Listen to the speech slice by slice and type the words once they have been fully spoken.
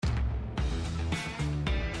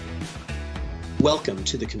Welcome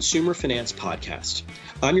to the Consumer Finance Podcast.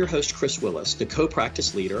 I'm your host, Chris Willis, the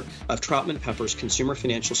co-practice leader of Troutman Pepper's Consumer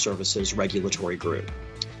Financial Services Regulatory Group.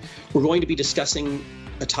 We're going to be discussing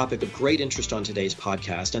a topic of great interest on today's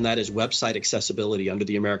podcast, and that is website accessibility under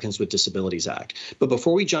the Americans with Disabilities Act. But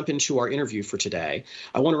before we jump into our interview for today,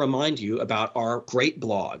 I want to remind you about our great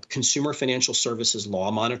blog,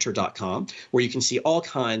 consumerfinancialserviceslawmonitor.com, where you can see all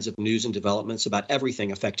kinds of news and developments about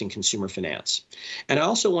everything affecting consumer finance. And I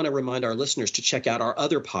also want to remind our listeners to check out our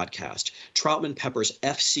other podcast, Troutman Pepper's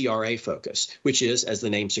FCRA Focus, which is, as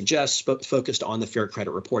the name suggests, focused on the Fair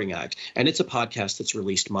Credit Reporting Act. And it's a podcast that's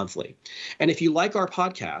released monthly. And if you like our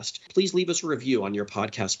podcast, please leave us a review on your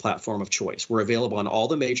podcast platform of choice. We're available on all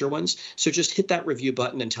the major ones, so just hit that review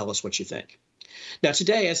button and tell us what you think. Now,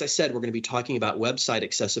 today, as I said, we're going to be talking about website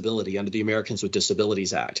accessibility under the Americans with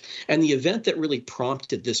Disabilities Act. And the event that really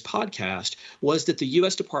prompted this podcast was that the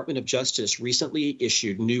U.S. Department of Justice recently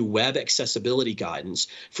issued new web accessibility guidance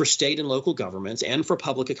for state and local governments and for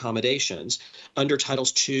public accommodations under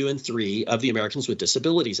Titles 2 and 3 of the Americans with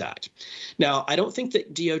Disabilities Act. Now, I don't think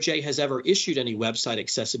that DOJ has ever issued any website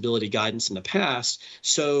accessibility guidance in the past,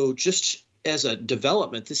 so just as a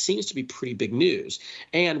development, this seems to be pretty big news.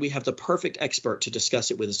 And we have the perfect expert to discuss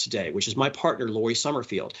it with us today, which is my partner, Lori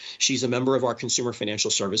Summerfield. She's a member of our Consumer Financial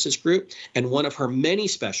Services Group, and one of her many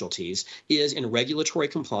specialties is in regulatory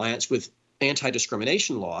compliance with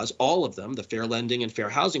anti-discrimination laws, all of them, the fair lending and fair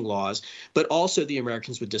housing laws, but also the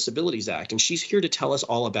Americans with Disabilities Act. And she's here to tell us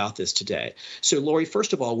all about this today. So, Lori,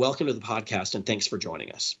 first of all, welcome to the podcast, and thanks for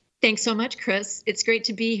joining us. Thanks so much, Chris. It's great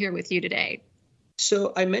to be here with you today.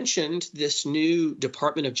 So I mentioned this new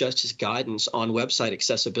Department of Justice guidance on website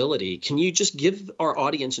accessibility. Can you just give our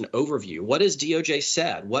audience an overview? What has DOJ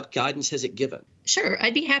said? What guidance has it given? Sure.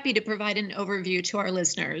 I'd be happy to provide an overview to our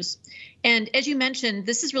listeners. And as you mentioned,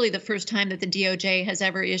 this is really the first time that the DOJ has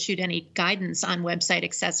ever issued any guidance on website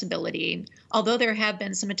accessibility, although there have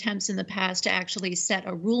been some attempts in the past to actually set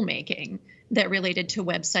a rulemaking that related to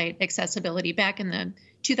website accessibility back in the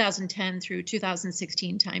 2010 through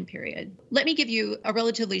 2016 time period. Let me give you a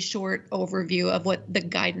relatively short overview of what the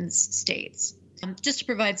guidance states. Just to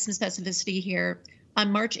provide some specificity here,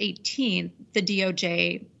 on March 18th, the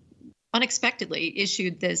DOJ unexpectedly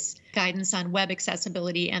issued this guidance on web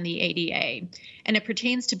accessibility and the ADA, and it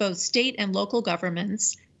pertains to both state and local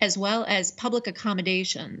governments, as well as public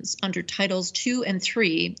accommodations under Titles 2 and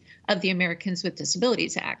 3 of the Americans with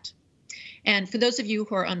Disabilities Act. And for those of you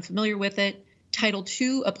who are unfamiliar with it, Title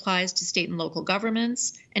II applies to state and local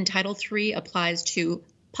governments, and Title III applies to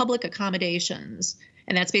public accommodations.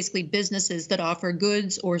 And that's basically businesses that offer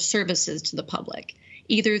goods or services to the public,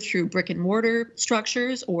 either through brick and mortar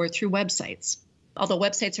structures or through websites. Although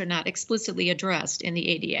websites are not explicitly addressed in the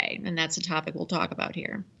ADA, and that's a topic we'll talk about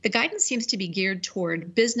here. The guidance seems to be geared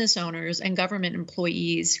toward business owners and government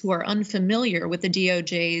employees who are unfamiliar with the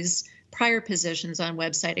DOJ's prior positions on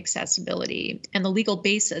website accessibility and the legal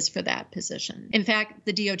basis for that position. In fact,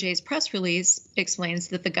 the DOJ's press release explains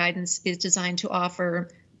that the guidance is designed to offer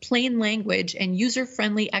plain language and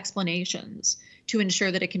user-friendly explanations to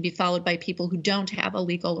ensure that it can be followed by people who don't have a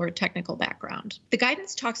legal or technical background. The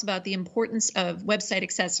guidance talks about the importance of website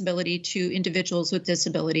accessibility to individuals with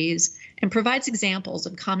disabilities and provides examples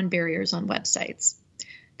of common barriers on websites.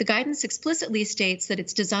 The guidance explicitly states that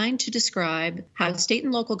it's designed to describe how state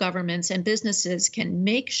and local governments and businesses can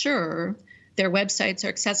make sure their websites are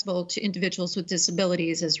accessible to individuals with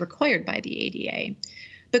disabilities as required by the ADA.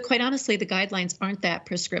 But quite honestly, the guidelines aren't that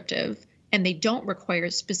prescriptive, and they don't require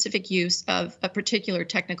specific use of a particular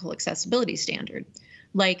technical accessibility standard,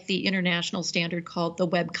 like the international standard called the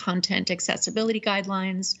Web Content Accessibility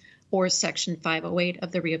Guidelines or Section 508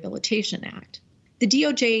 of the Rehabilitation Act. The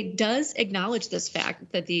DOJ does acknowledge this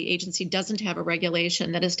fact that the agency doesn't have a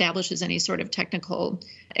regulation that establishes any sort of technical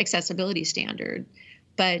accessibility standard,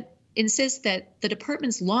 but insists that the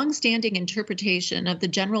department's longstanding interpretation of the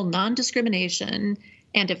general non-discrimination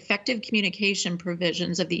and effective communication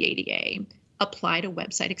provisions of the ADA apply to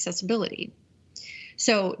website accessibility.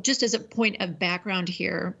 So just as a point of background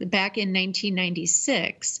here, back in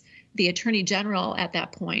 1996, the Attorney General at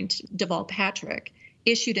that point, Deval Patrick,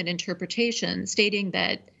 issued an interpretation stating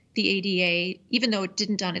that the ADA, even though it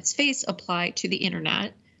didn't on its face apply to the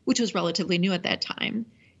internet, which was relatively new at that time,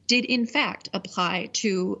 did in fact apply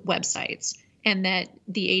to websites, and that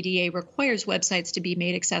the ADA requires websites to be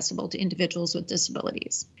made accessible to individuals with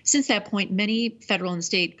disabilities. Since that point, many federal and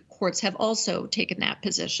state courts have also taken that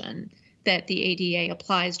position, that the ADA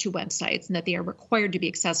applies to websites and that they are required to be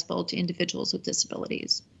accessible to individuals with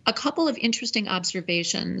disabilities. A couple of interesting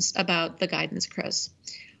observations about the guidance, Chris.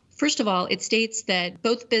 First of all, it states that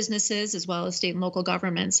both businesses as well as state and local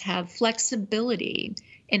governments have flexibility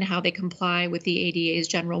in how they comply with the ADA's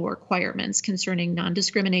general requirements concerning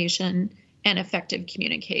non-discrimination and effective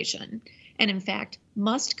communication, and in fact,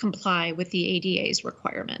 must comply with the ADA's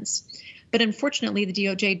requirements. But unfortunately, the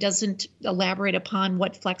DOJ doesn't elaborate upon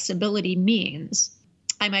what flexibility means.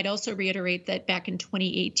 I might also reiterate that back in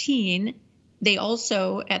 2018, they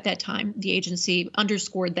also, at that time, the agency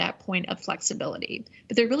underscored that point of flexibility.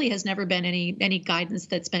 But there really has never been any guidance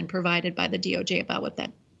that's been provided by the DOJ about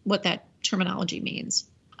what that terminology means.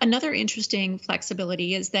 Another interesting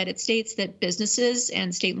flexibility is that it states that businesses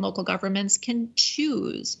and state and local governments can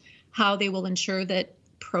choose how they will ensure that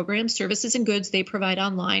programs, services, and goods they provide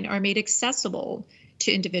online are made accessible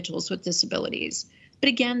to individuals with disabilities. But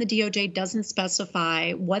again, the DOJ doesn't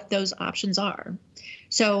specify what those options are.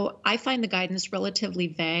 So I find the guidance relatively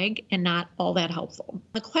vague and not all that helpful.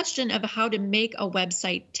 The question of how to make a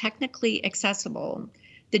website technically accessible,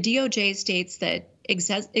 the DOJ states that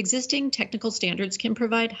existing technical standards can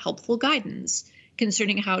provide helpful guidance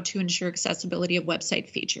concerning how to ensure accessibility of website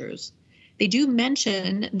features. They do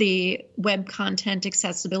mention the Web Content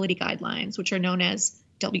Accessibility Guidelines, which are known as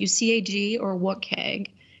WCAG or WCAG,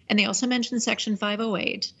 and they also mention Section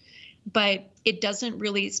 508, but it doesn't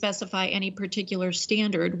really specify any particular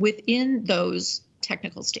standard within those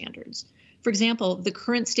technical standards. For example, the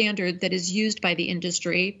current standard that is used by the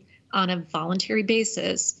industry on a voluntary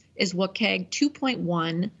basis is WCAG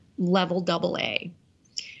 2.1 Level AA.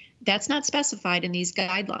 That's not specified in these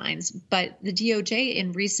guidelines, but the DOJ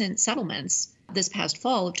in recent settlements this past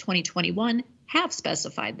fall of 2021 have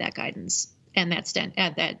specified that guidance and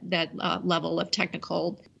that level of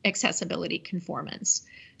technical accessibility conformance.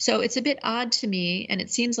 So it's a bit odd to me, and it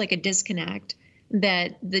seems like a disconnect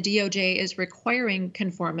that the DOJ is requiring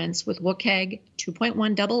conformance with WCAG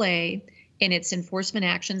 2.1 AA in its enforcement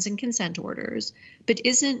actions and consent orders, but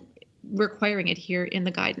isn't requiring it here in the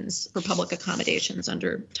guidance for public accommodations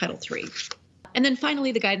under Title III. And then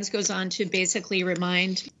finally, the guidance goes on to basically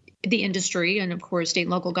remind the industry and, of course, state and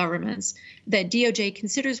local governments that DOJ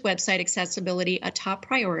considers website accessibility a top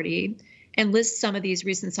priority and lists some of these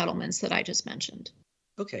recent settlements that I just mentioned.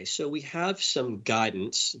 Okay, so we have some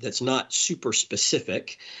guidance that's not super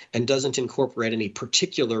specific and doesn't incorporate any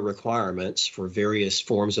particular requirements for various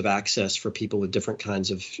forms of access for people with different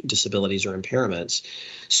kinds of disabilities or impairments.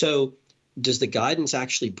 So does the guidance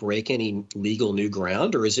actually break any legal new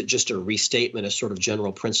ground, or is it just a restatement of sort of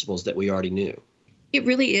general principles that we already knew? It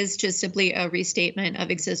really is just simply a restatement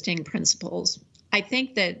of existing principles. I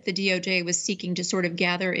think that the DOJ was seeking to sort of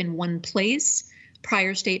gather in one place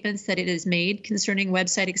prior statements that it has made concerning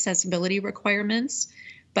website accessibility requirements.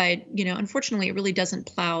 But, unfortunately, it really doesn't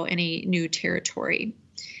plow any new territory.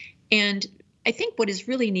 And I think what is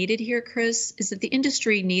really needed here, Chris, is that the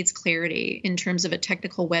industry needs clarity in terms of a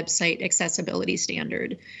technical website accessibility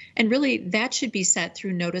standard. And really, that should be set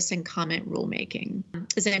through notice and comment rulemaking.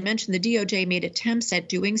 As I mentioned, the DOJ made attempts at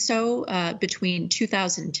doing so between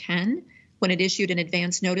 2010, when it issued an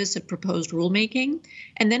advance notice of proposed rulemaking,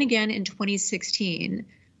 and then again in 2016,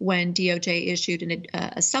 when DOJ issued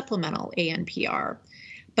a supplemental ANPR.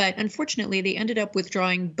 But unfortunately, they ended up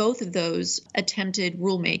withdrawing both of those attempted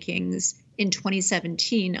rulemakings in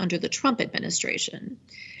 2017 under the Trump administration.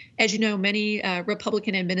 As you know, many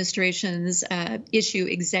Republican administrations issue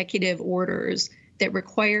executive orders that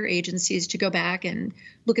require agencies to go back and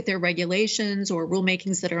look at their regulations or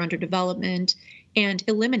rulemakings that are under development and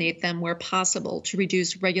eliminate them where possible to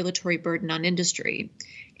reduce regulatory burden on industry.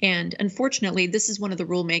 And unfortunately, this is one of the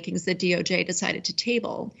rulemakings that DOJ decided to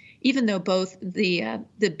table, even though both the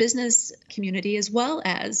business community as well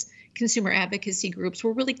as consumer advocacy groups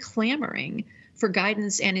were really clamoring for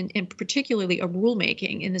guidance and particularly a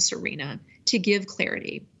rulemaking in this arena to give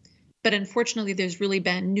clarity. But unfortunately, there's really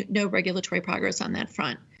been no regulatory progress on that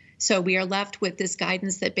front. So we are left with this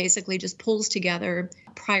guidance that basically just pulls together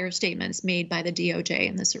prior statements made by the DOJ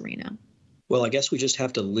in this arena. Well, I guess we just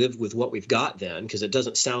have to live with what we've got then, because it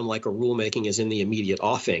doesn't sound like a rulemaking is in the immediate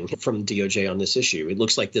offing from DOJ on this issue. It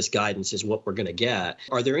looks like this guidance is what we're going to get.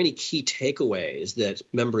 Are there any key takeaways that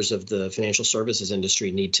members of the financial services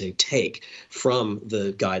industry need to take from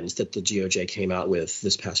the guidance that the DOJ came out with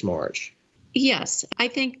this past March? Yes, I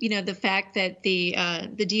think, the fact that the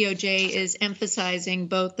DOJ is emphasizing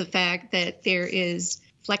both the fact that there is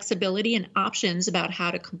flexibility and options about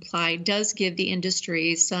how to comply does give the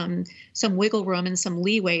industry some wiggle room and some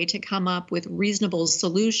leeway to come up with reasonable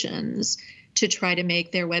solutions to try to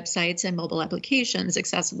make their websites and mobile applications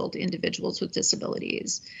accessible to individuals with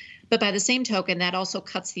disabilities. But by the same token, that also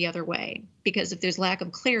cuts the other way, because if there's lack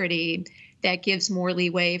of clarity, that gives more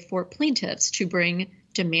leeway for plaintiffs to bring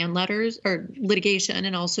demand letters or litigation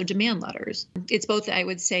and also demand letters. It's both, I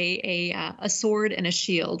would say, a sword and a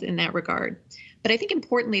shield in that regard. But I think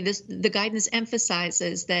importantly, the guidance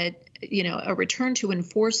emphasizes that, a return to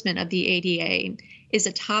enforcement of the ADA is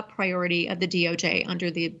a top priority of the DOJ under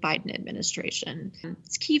the Biden administration.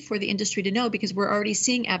 It's key for the industry to know because we're already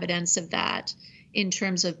seeing evidence of that in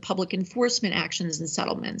terms of public enforcement actions and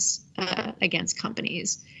settlements against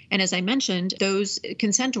companies. And as I mentioned, those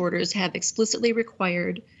consent orders have explicitly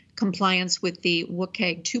required compliance with the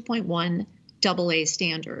WCAG 2.1 AA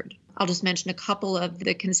standard. I'll just mention a couple of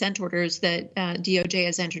the consent orders that DOJ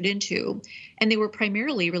has entered into, and they were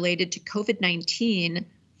primarily related to COVID-19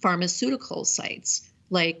 pharmaceutical sites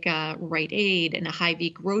like Rite Aid and Hy-Vee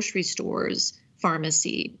grocery stores,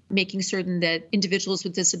 pharmacy, making certain that individuals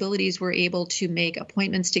with disabilities were able to make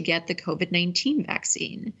appointments to get the COVID-19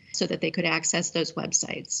 vaccine so that they could access those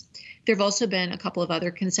websites. There have also been a couple of other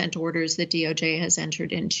consent orders that DOJ has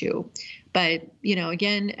entered into. But,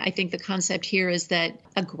 again, I think the concept here is that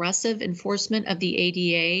aggressive enforcement of the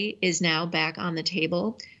ADA is now back on the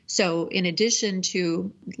table. So in addition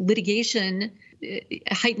to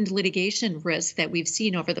heightened litigation risk that we've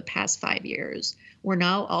seen over the past 5 years, we're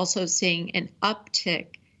now also seeing an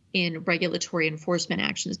uptick in regulatory enforcement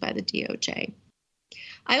actions by the DOJ.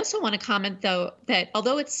 I also want to comment, though, that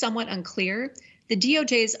although it's somewhat unclear, the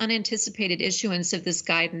DOJ's unanticipated issuance of this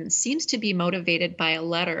guidance seems to be motivated by a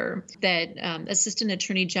letter that Assistant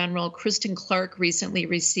Attorney General Kristen Clark recently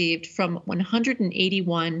received from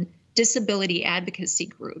 181 disability advocacy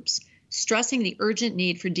groups, stressing the urgent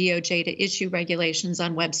need for DOJ to issue regulations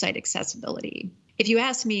on website accessibility. If you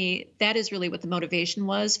ask me, that is really what the motivation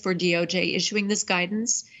was for DOJ issuing this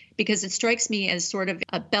guidance, because it strikes me as sort of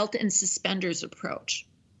a belt and suspenders approach.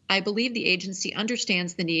 I believe the agency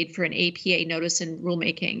understands the need for an APA notice and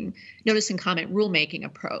comment rulemaking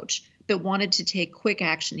approach, but wanted to take quick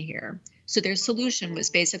action here. So their solution was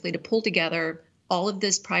basically to pull together all of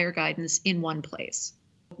this prior guidance in one place.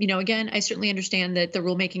 Again, I certainly understand that the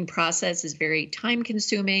rulemaking process is very time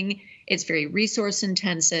consuming. It's very resource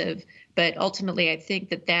intensive, but ultimately I think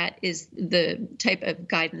that is the type of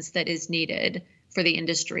guidance that is needed for the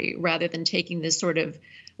industry rather than taking this sort of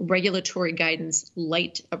regulatory guidance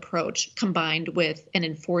light approach combined with an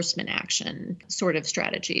enforcement action sort of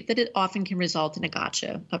strategy that it often can result in a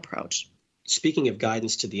gotcha approach. Speaking of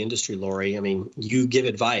guidance to the industry, Lori, you give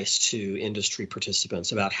advice to industry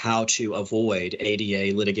participants about how to avoid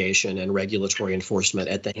ADA litigation and regulatory enforcement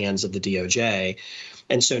at the hands of the DOJ.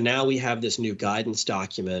 And so now we have this new guidance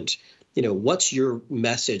document. What's your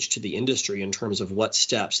message to the industry in terms of what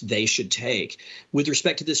steps they should take with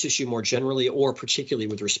respect to this issue more generally, or particularly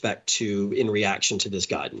with respect to in reaction to this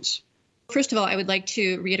guidance? First of all, I would like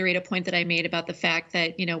to reiterate a point that I made about the fact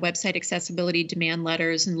that, website accessibility demand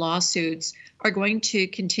letters and lawsuits are going to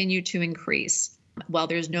continue to increase while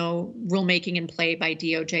there's no rulemaking in play by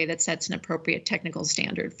DOJ that sets an appropriate technical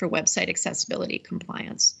standard for website accessibility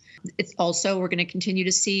compliance. It's also, we're going to continue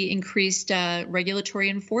to see increased regulatory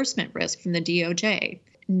enforcement risk from the DOJ.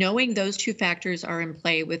 Knowing those two factors are in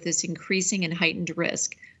play with this increasing and heightened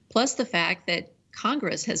risk, plus the fact that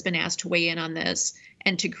Congress has been asked to weigh in on this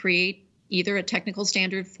and to create either a technical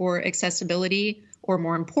standard for accessibility or,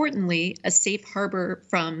 more importantly, a safe harbor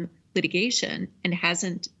from litigation and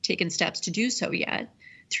hasn't taken steps to do so yet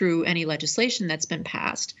through any legislation that's been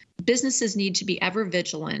passed. Businesses need to be ever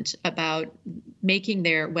vigilant about making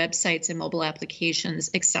their websites and mobile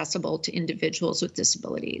applications accessible to individuals with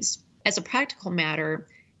disabilities. As a practical matter,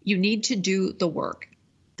 you need to do the work.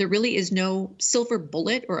 There really is no silver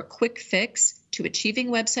bullet or a quick fix to achieving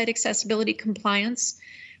website accessibility compliance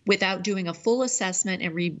without doing a full assessment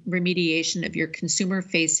and remediation of your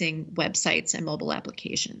consumer-facing websites and mobile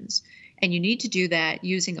applications. And you need to do that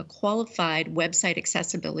using a qualified website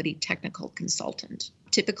accessibility technical consultant.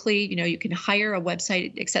 Typically, you can hire a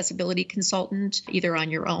website accessibility consultant either on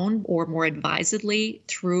your own or more advisedly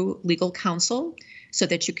through legal counsel so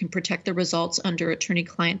that you can protect the results under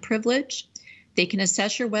attorney-client privilege. They can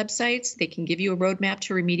assess your websites, they can give you a roadmap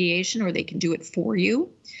to remediation, or they can do it for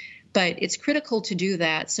you. But it's critical to do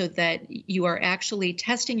that so that you are actually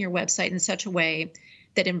testing your website in such a way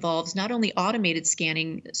that involves not only automated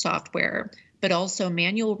scanning software, but also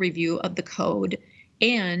manual review of the code.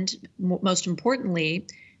 And most importantly,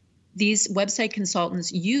 these website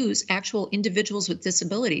consultants use actual individuals with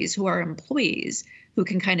disabilities who are employees who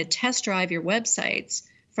can kind of test drive your websites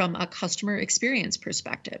from a customer experience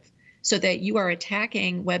perspective so that you are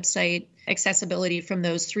attacking website accessibility from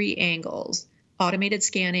those three angles: automated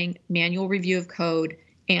scanning, manual review of code,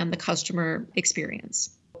 and the customer experience.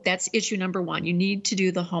 That's issue number one. You need to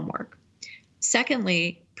do the homework.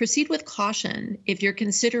 Secondly, proceed with caution if you're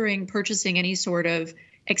considering purchasing any sort of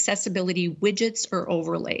accessibility widgets or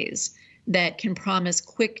overlays that can promise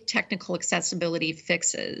quick technical accessibility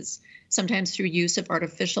fixes, sometimes through use of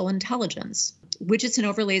artificial intelligence. Widgets and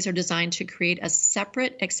overlays are designed to create a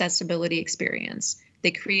separate accessibility experience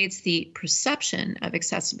that creates the perception of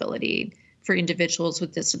accessibility for individuals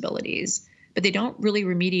with disabilities, but they don't really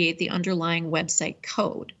remediate the underlying website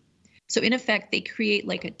code. So in effect, they create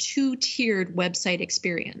like a two-tiered website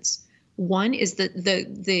experience. One is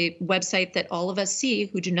the website that all of us see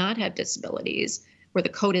who do not have disabilities, where the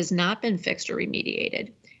code has not been fixed or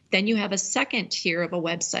remediated. Then you have a second tier of a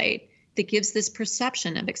website that gives this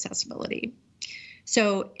perception of accessibility.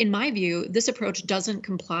 So in my view, this approach doesn't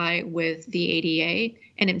comply with the ADA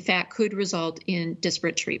and in fact could result in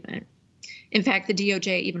disparate treatment. In fact, the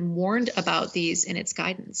DOJ even warned about these in its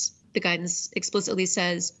guidance. The guidance explicitly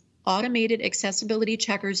says, automated accessibility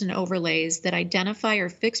checkers and overlays that identify or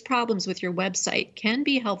fix problems with your website can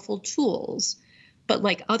be helpful tools, but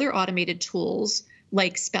like other automated tools,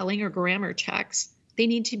 like spelling or grammar checks, they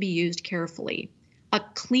need to be used carefully. A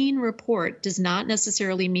clean report does not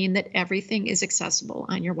necessarily mean that everything is accessible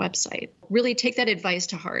on your website. Really take that advice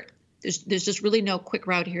to heart. There's just really no quick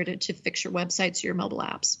route here to fix your websites or your mobile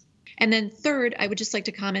apps. And then third, I would just like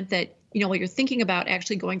to comment that, while you're thinking about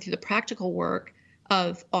actually going through the practical work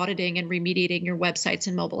of auditing and remediating your websites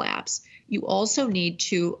and mobile apps, you also need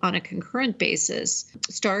to, on a concurrent basis,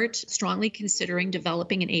 start strongly considering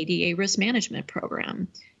developing an ADA risk management program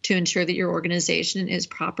to ensure that your organization is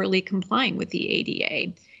properly complying with the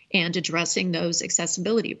ADA and addressing those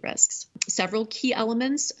accessibility risks. Several key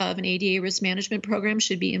elements of an ADA risk management program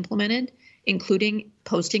should be implemented, including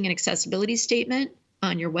posting an accessibility statement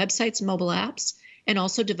on your websites and mobile apps, and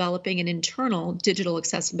also developing an internal digital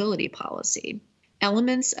accessibility policy.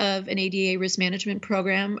 Elements of an ADA risk management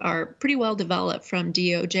program are pretty well developed from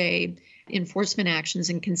DOJ enforcement actions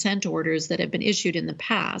and consent orders that have been issued in the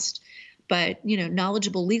past. But,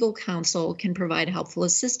 knowledgeable legal counsel can provide helpful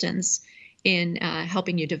assistance in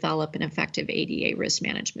helping you develop an effective ADA risk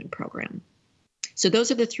management program. So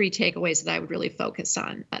those are the three takeaways that I would really focus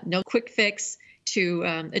on. No quick fix to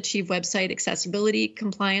achieve website accessibility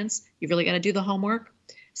compliance. You've really got to do the homework.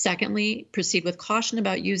 Secondly, proceed with caution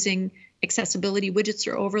about using accessibility widgets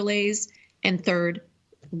or overlays. And third,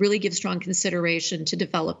 really give strong consideration to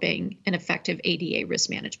developing an effective ADA risk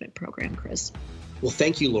management program, Chris. Well,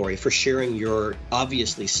 thank you, Lori, for sharing your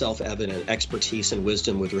obviously self-evident expertise and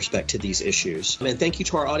wisdom with respect to these issues. And thank you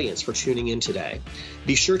to our audience for tuning in today.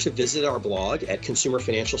 Be sure to visit our blog at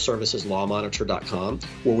consumerfinancialserviceslawmonitor.com,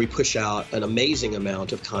 where we push out an amazing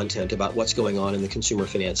amount of content about what's going on in the consumer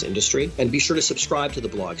finance industry. And be sure to subscribe to the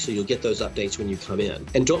blog so you'll get those updates when you come in.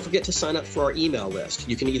 And don't forget to sign up for our email list.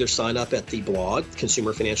 You can either sign up at the blog,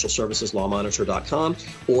 consumerfinancialserviceslawmonitor.com,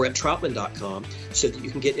 or at troutman.com, so that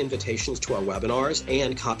you can get invitations to our webinars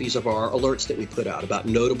and copies of our alerts that we put out about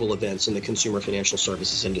notable events in the consumer financial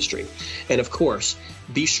services industry. And of course,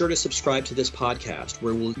 be sure to subscribe to this podcast,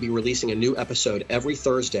 where we'll be releasing a new episode every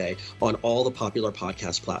Thursday on all the popular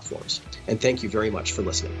podcast platforms. And thank you very much for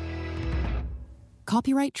listening.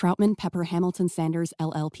 Copyright Troutman Pepper Hamilton Sanders,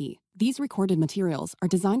 LLP. These recorded materials are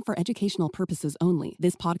designed for educational purposes only.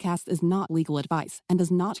 This podcast is not legal advice and does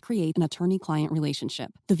not create an attorney-client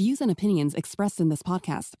relationship. The views and opinions expressed in this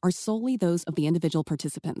podcast are solely those of the individual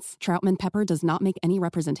participants. Troutman Pepper does not make any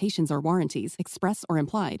representations or warranties, express or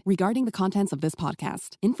implied, regarding the contents of this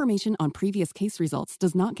podcast. Information on previous case results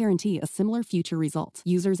does not guarantee a similar future result.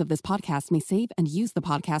 Users of this podcast may save and use the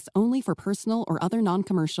podcast only for personal or other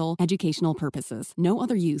non-commercial educational purposes. No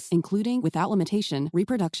other use, including, without limitation,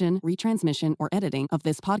 reproduction, retransmission, or editing of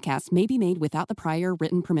this podcast may be made without the prior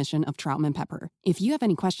written permission of Troutman Pepper. If you have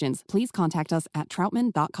any questions, please contact us at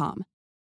troutman.com.